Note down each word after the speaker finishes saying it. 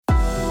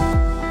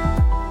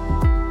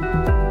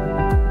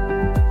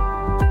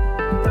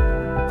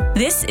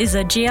This is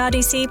a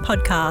GRDC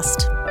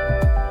podcast.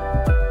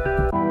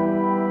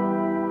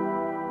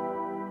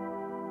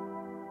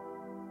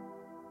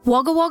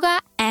 Wagga Wagga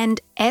and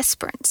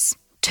Esperance,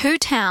 two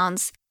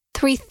towns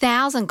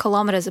 3,000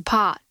 kilometres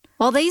apart.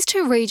 While these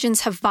two regions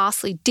have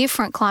vastly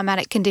different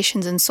climatic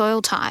conditions and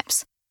soil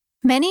types,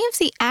 many of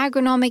the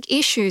agronomic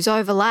issues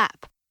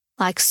overlap,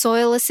 like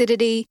soil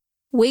acidity,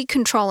 weed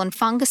control and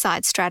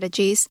fungicide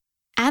strategies,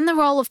 and the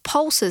role of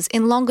pulses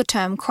in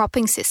longer-term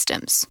cropping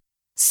systems.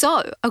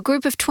 So, a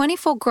group of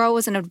 24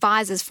 growers and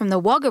advisors from the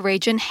Wagga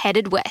region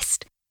headed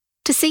west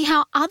to see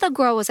how other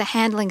growers are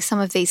handling some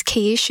of these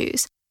key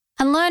issues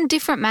and learn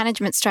different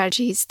management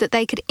strategies that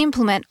they could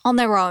implement on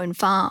their own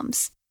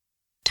farms.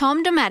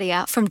 Tom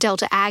DeMattia from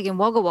Delta Ag in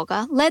Wagga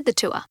Wagga led the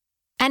tour,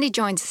 and he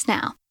joins us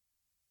now.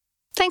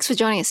 Thanks for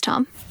joining us,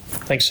 Tom.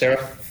 Thanks,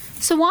 Sarah.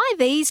 So why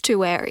these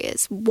two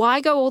areas?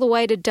 Why go all the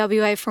way to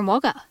WA from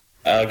Wagga?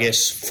 I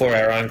guess for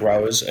our own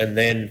growers, and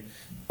then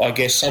I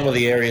guess some of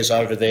the areas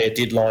over there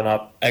did line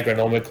up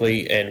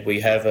agronomically, and we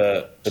have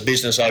a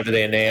business over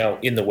there now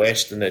in the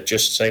west, and it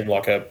just seemed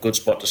like a good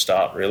spot to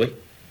start, really.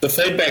 The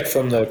feedback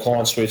from the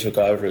clients we took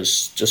over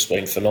has just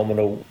been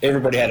phenomenal.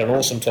 Everybody had an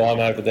awesome time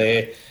over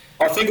there.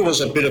 I think it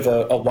was a bit of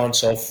a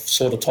once-off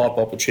sort of type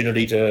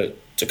opportunity to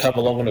come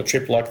along on a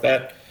trip like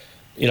that.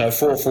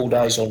 4 full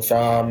days on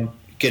farm,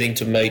 getting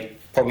to meet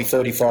probably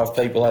 35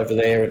 people over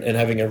there and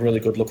having a really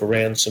good look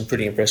around some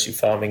pretty impressive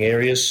farming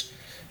areas.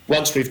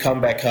 Once we've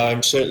come back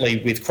home,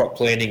 certainly with crop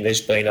planting,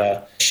 there's been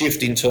a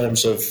shift in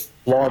terms of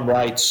lime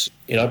rates,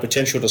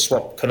 potential to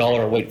swap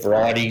canola and wheat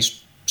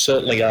varieties,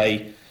 certainly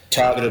a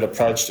targeted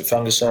approach to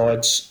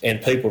fungicides,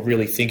 and people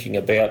really thinking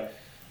about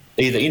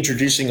either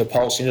introducing a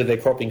pulse into their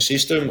cropping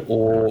system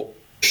or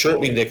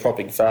shortening their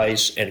cropping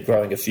phase and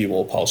growing a few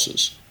more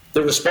pulses.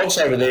 The response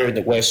over there in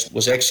the west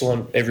was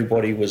excellent.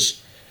 Everybody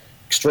was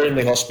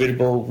extremely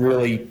hospitable,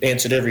 really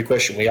answered every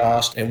question we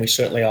asked, and we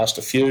certainly asked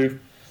a few.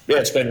 Yeah,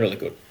 it's been really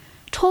good.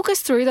 Talk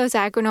us through those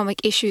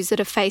agronomic issues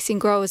that are facing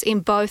growers in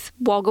both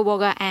Wagga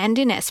Wagga and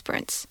in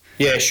Esperance.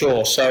 Yeah,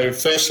 sure. So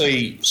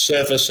firstly,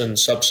 surface and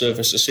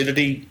subsurface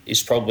acidity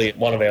is probably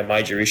one of our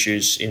major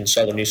issues in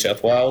southern New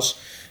South Wales.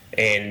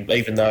 And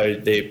even though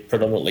they're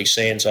predominantly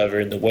sands over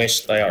in the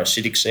west, they are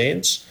acidic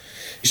sands.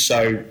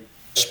 So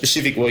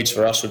specific weeds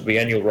for us would be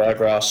annual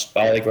ryegrass,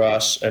 barley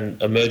grass,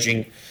 and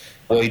emerging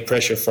weed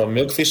pressure from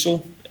milk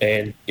thistle.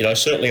 And,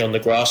 certainly on the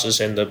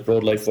grasses and the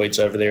broadleaf weeds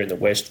over there in the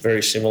west,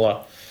 very similar,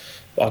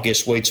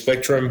 weed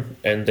spectrum,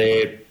 and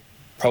they're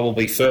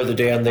probably further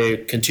down their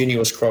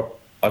continuous crop,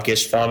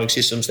 farming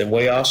systems than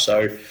we are.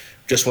 So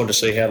just wanted to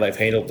see how they've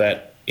handled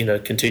that in a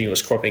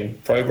continuous cropping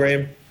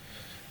program.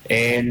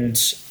 And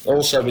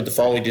also with the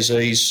foliar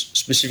disease,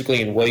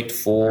 specifically in wheat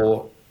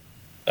for,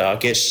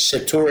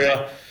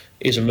 septoria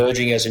is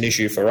emerging as an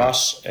issue for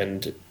us,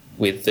 and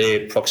with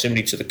their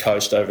proximity to the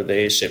coast over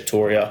there,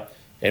 septoria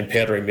and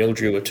powdery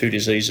mildew are two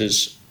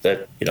diseases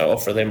that,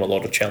 offer them a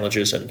lot of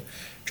challenges, and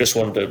just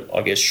wanted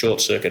to,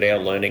 short-circuit our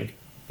learning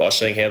by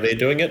seeing how they're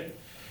doing it.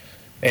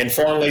 And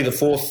finally, the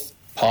fourth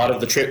part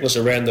of the trip was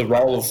around the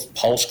role of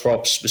pulse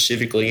crops,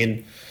 specifically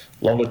in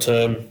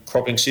longer-term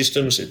cropping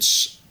systems.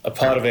 It's a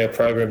part of our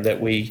program that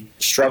we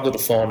struggle to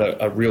find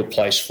a real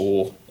place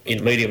for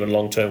in medium and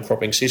long-term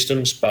cropping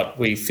systems, but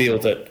we feel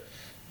that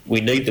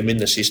we need them in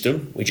the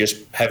system. We just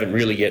haven't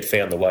really yet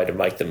found the way to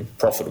make them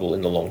profitable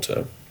in the long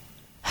term.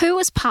 Who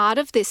was part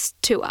of this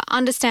tour? I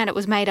understand it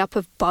was made up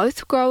of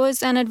both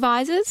growers and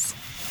advisors.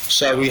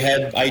 So we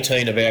had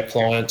 18 of our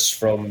clients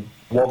from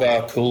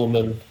Wagga,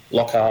 Coolamon,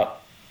 Lockhart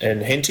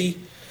and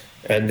Henty,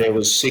 and there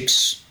was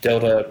 6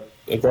 Delta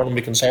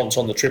agronomy consultants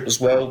on the trip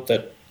as well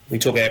that we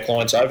took our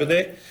clients over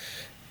there.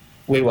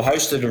 We were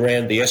hosted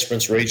around the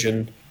Esperance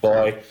region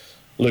by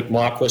Luke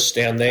Marquis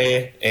down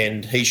there,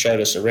 and he showed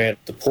us around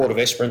the Port of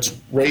Esperance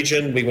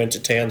region. We went to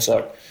towns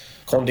like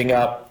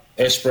Condingup,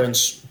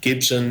 Esperance,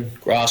 Gibson,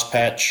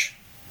 Grasspatch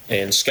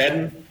and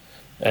Scadden.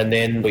 And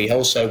then we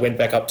also went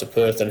back up to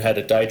Perth and had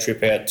a day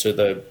trip out to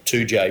the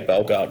 2J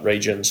Bulgart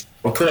regions.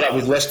 We caught up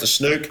with Lester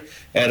Snook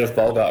out of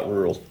Bulgart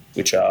Rural,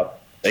 which are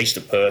east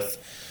of Perth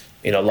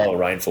in a lower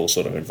rainfall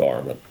sort of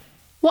environment.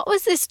 What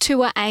was this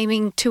tour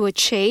aiming to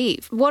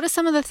achieve? What are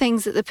some of the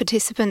things that the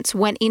participants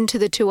went into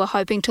the tour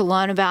hoping to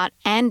learn about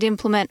and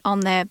implement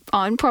on their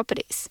own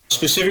properties?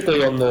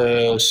 Specifically on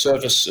the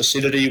surface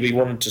acidity, we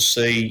wanted to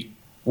see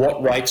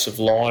what rates of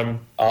lime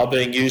are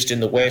being used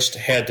in the west,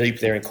 how deep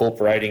they're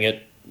incorporating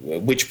it,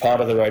 which part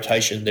of the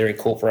rotation they're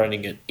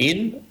incorporating it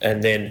in,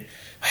 and then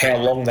how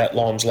long that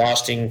lime's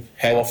lasting,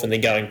 how often they're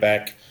going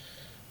back,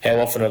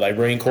 how often are they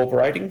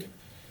reincorporating.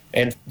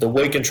 And the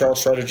weed control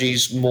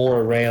strategies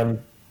more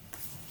around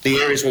the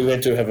areas we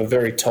went to have a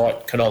very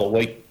tight canola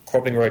wheat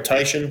cropping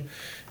rotation,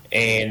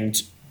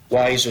 and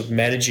ways of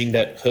managing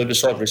that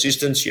herbicide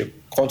resistance. You're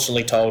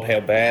constantly told how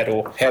bad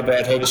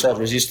herbicide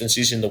resistance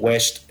is in the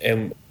west,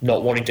 and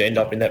not wanting to end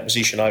up in that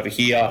position over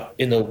here.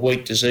 In the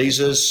wheat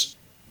diseases,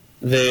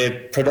 they're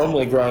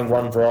predominantly growing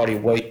one variety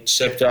of wheat,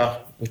 Scepter,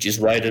 which is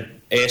rated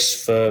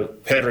S for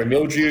powdery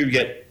mildew,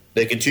 yet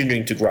they're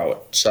continuing to grow it.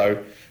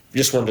 So we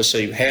just wanted to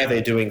see how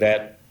they're doing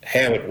that,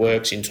 how it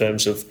works in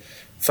terms of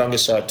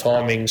fungicide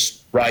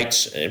timings,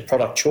 rates and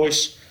product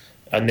choice,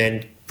 and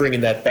then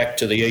bringing that back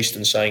to the east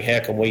and saying how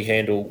can we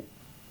handle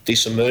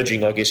this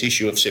emerging,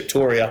 issue of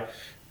septoria,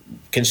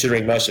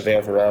 considering most of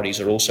our varieties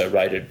are also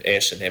rated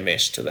S and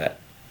MS to that.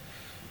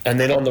 And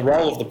then on the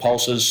role of the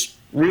pulses,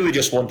 really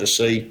just want to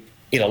see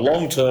in a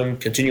long-term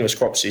continuous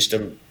crop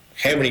system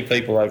how many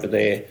people over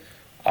there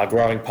are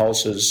growing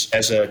pulses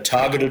as a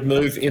targeted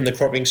move in the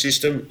cropping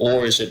system,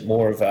 or is it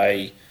more of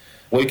a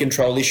weed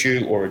control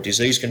issue or a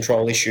disease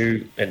control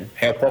issue, and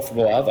how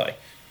profitable are they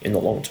in the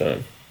long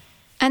term?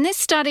 And this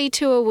study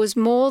tour was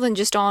more than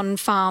just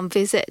on-farm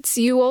visits.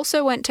 You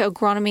also went to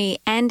agronomy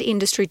and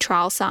industry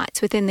trial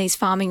sites within these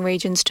farming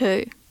regions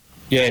too.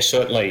 Yeah,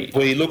 certainly.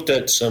 We looked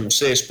at some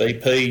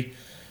CSBP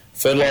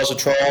fertiliser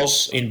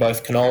trials in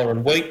both canola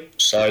and wheat,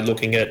 so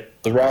looking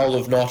at the role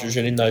of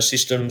nitrogen in those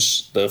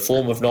systems, the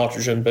form of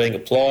nitrogen being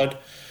applied.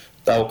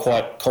 They were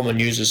quite common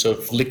users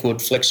of liquid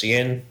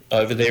Flexi-N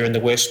over there in the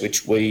west,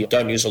 which we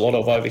don't use a lot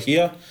of over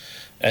here,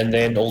 and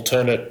then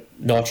alternate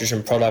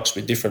nitrogen products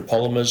with different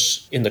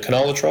polymers in the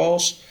canola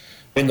trials.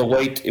 In the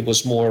wheat, it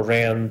was more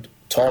around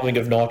timing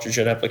of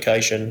nitrogen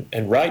application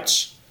and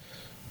rates.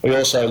 We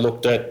also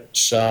looked at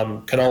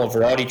some canola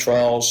variety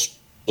trials,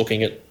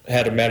 looking at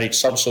how to manage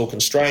subsoil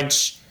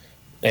constraints,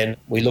 and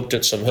we looked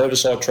at some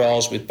herbicide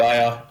trials with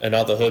Bayer and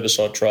other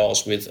herbicide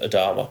trials with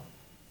Adama.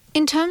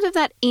 In terms of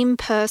that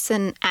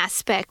in-person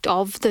aspect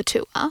of the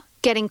tour,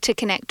 getting to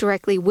connect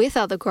directly with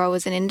other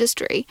growers in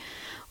industry,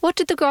 what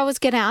did the growers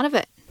get out of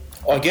it?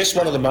 I guess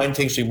one of the main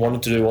things we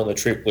wanted to do on the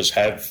trip was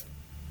have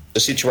a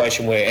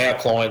situation where our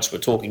clients were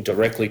talking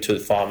directly to the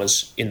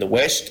farmers in the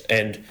west,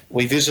 and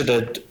we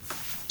visited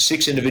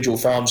 6 individual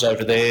farms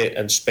over there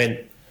and spent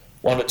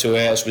 1 or 2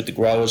 hours with the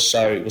growers,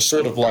 so it was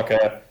sort of like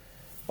a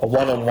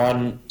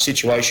one-on-one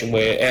situation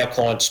where our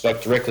clients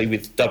spoke directly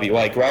with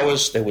WA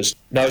growers. There was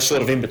no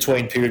sort of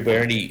in-between period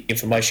where any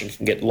information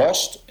can get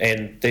lost,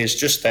 and there's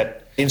just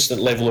that instant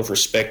level of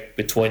respect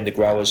between the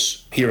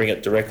growers hearing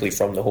it directly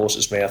from the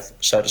horse's mouth,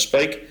 so to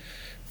speak.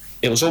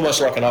 It was almost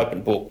like an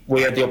open book.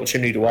 We had the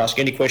opportunity to ask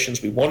any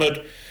questions we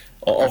wanted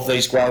of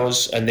these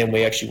growers, and then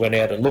we actually went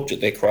out and looked at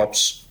their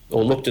crops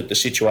or looked at the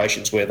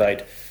situations where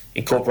they'd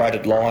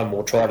incorporated lime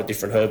or tried a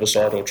different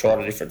herbicide or tried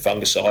a different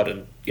fungicide,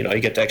 and you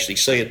get to actually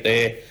see it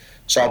there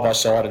side by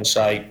side and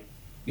say,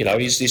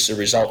 is this a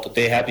result that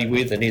they're happy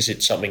with, and is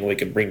it something we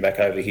can bring back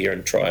over here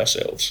and try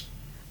ourselves?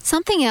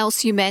 Something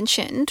else you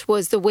mentioned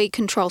was the weed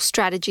control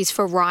strategies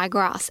for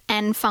ryegrass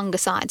and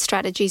fungicide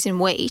strategies in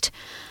wheat.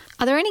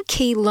 Are there any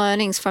key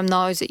learnings from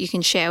those that you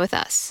can share with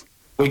us?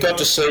 We got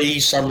to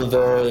see some of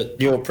the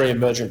newer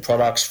pre-emergent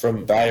products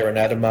from Bayer and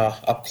Adama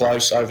up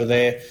close over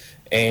there,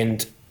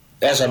 and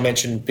as I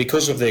mentioned,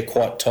 because of their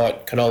quite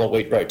tight canola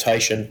wheat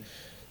rotation,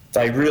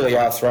 they really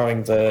are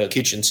throwing the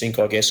kitchen sink,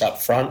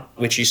 up front,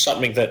 which is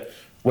something that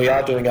we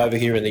are doing over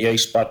here in the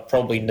east, but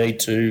probably need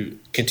to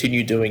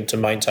continue doing to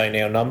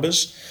maintain our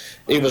numbers.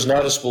 It was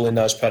noticeable in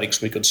those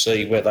paddocks we could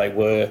see where they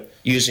were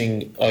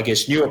using,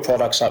 newer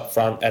products up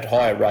front at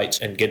higher rates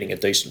and getting a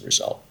decent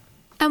result.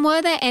 And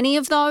were there any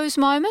of those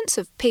moments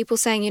of people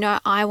saying,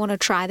 I want to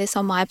try this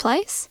on my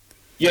place?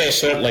 Yeah,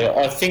 certainly.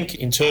 I think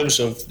in terms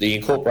of the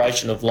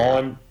incorporation of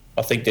lime,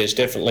 I think there's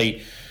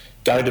definitely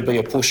going to be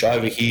a push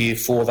over here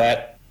for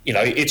that.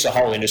 It's a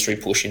whole industry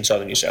push in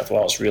southern New South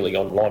Wales really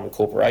on lime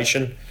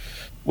incorporation.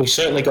 We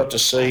certainly got to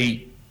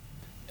see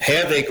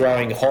how they're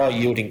growing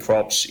high-yielding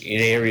crops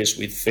in areas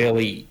with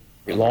fairly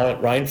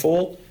reliant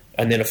rainfall,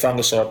 and then a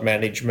fungicide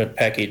management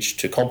package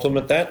to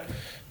complement that.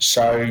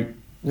 So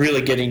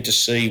really getting to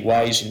see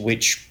ways in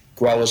which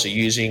growers are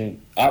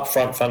using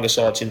upfront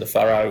fungicides in the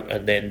furrow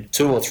and then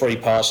 2 or 3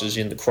 passes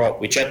in the crop,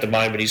 which at the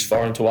moment is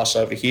foreign to us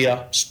over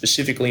here,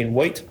 specifically in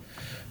wheat.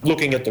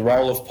 Looking at the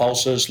role of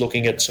pulses,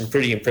 looking at some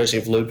pretty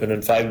impressive lupin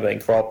and faba bean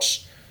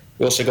crops.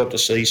 We also got to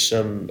see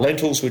some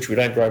lentils, which we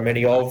don't grow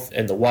many of,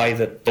 and the way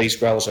that these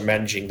growers are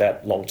managing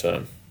that long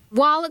term.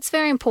 While it's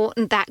very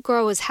important that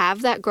growers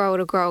have that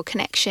grower-to-grower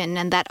connection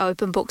and that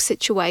open book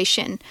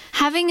situation,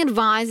 having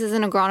advisors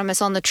and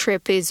agronomists on the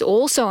trip is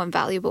also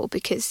invaluable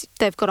because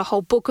they've got a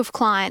whole book of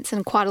clients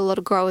and quite a lot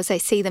of growers they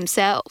see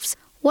themselves.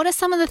 What are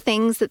some of the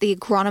things that the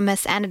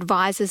agronomists and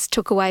advisors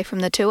took away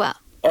from the tour?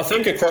 I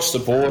think across the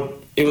board,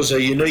 it was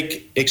a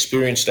unique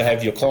experience to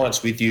have your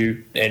clients with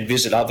you and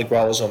visit other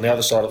growers on the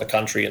other side of the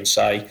country and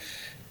say,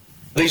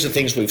 these are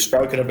things we've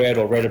spoken about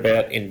or read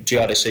about in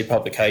GRDC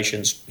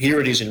publications. Here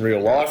it is in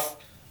real life,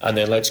 and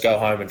then let's go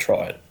home and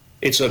try it.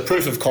 It's a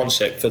proof of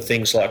concept for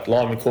things like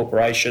lime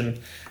incorporation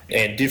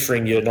and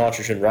differing your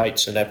nitrogen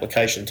rates and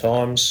application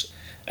times.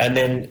 And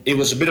then it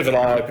was a bit of an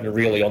eye-opener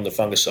really on the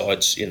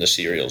fungicides in the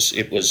cereals.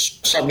 It was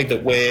something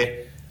that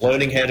we're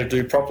learning how to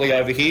do properly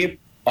over here.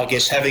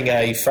 Having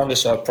a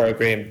fungicide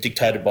program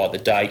dictated by the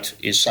date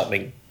is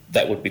something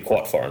that would be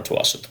quite foreign to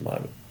us at the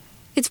moment.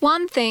 It's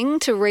one thing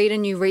to read a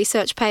new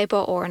research paper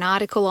or an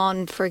article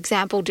on, for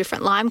example,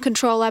 different lime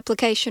control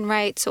application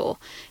rates or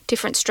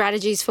different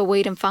strategies for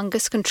weed and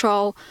fungus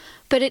control,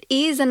 but it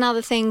is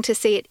another thing to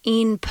see it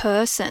in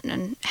person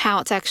and how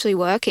it's actually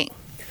working.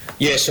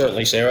 Yeah,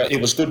 certainly, Sarah. It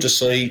was good to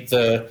see.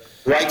 The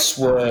rates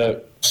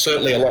were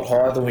certainly a lot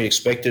higher than we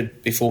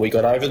expected before we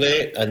got over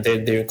there, and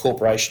then their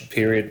incorporation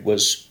period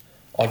was,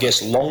 I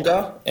guess,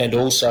 longer, and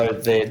also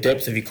their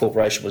depth of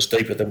incorporation was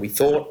deeper than we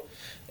thought.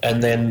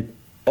 And then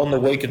on the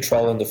weed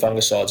control and the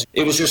fungicides,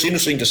 it was just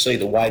interesting to see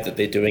the way that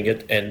they're doing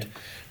it, and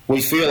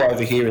we feel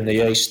over here in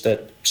the east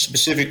that,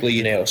 specifically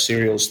in our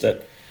cereals,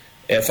 that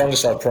our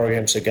fungicide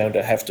programs are going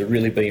to have to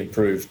really be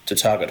improved to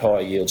target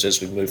higher yields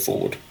as we move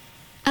forward.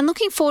 And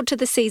looking forward to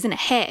the season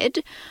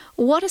ahead,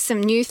 what are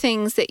some new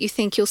things that you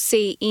think you'll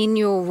see in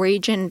your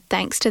region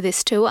thanks to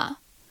this tour?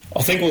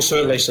 I think we'll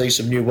certainly see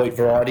some new wheat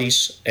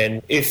varieties,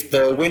 and if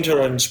the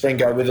winter and spring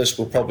go with us,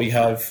 we'll probably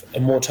have a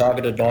more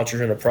targeted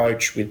nitrogen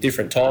approach with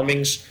different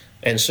timings,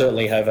 and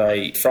certainly have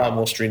a far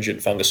more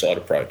stringent fungicide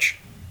approach.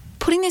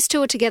 Putting this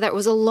tour together, it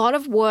was a lot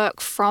of work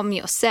from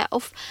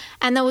yourself,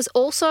 and there was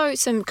also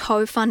some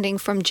co-funding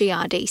from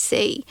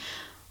GRDC.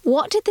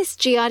 What did this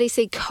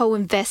GRDC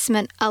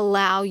co-investment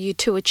allow you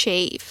to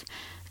achieve?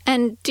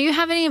 And do you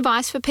have any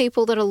advice for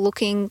people that are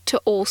looking to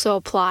also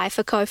apply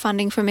for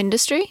co-funding from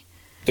industry?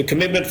 The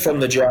commitment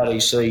from the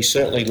GRDC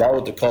certainly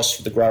lowered the costs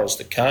for the growers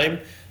that came,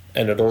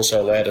 and it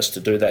also allowed us to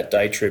do that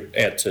day trip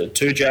out to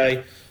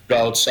 2J. But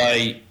I would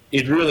say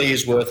it really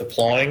is worth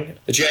applying.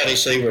 The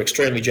GRDC were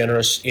extremely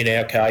generous in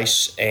our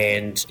case,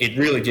 and it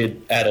really did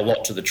add a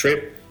lot to the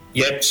trip.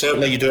 Yep,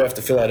 certainly you do have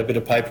to fill out a bit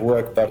of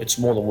paperwork, but it's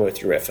more than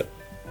worth your effort.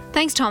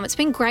 Thanks, Tom. It's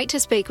been great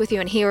to speak with you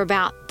and hear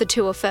about the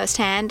tour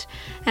firsthand,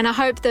 and I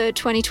hope the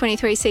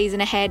 2023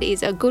 season ahead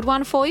is a good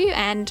one for you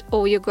and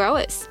all your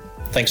growers.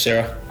 Thanks,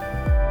 Sarah.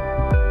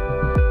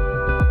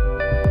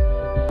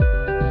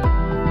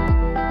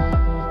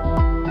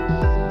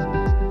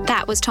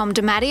 That was Tom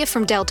DiMattia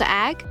from Delta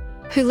Ag,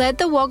 who led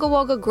the Wagga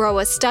Wagga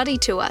Grower Study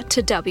Tour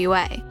to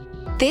WA.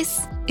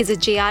 This is a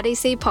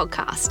GRDC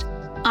podcast.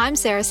 I'm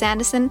Sarah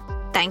Sanderson.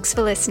 Thanks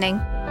for listening.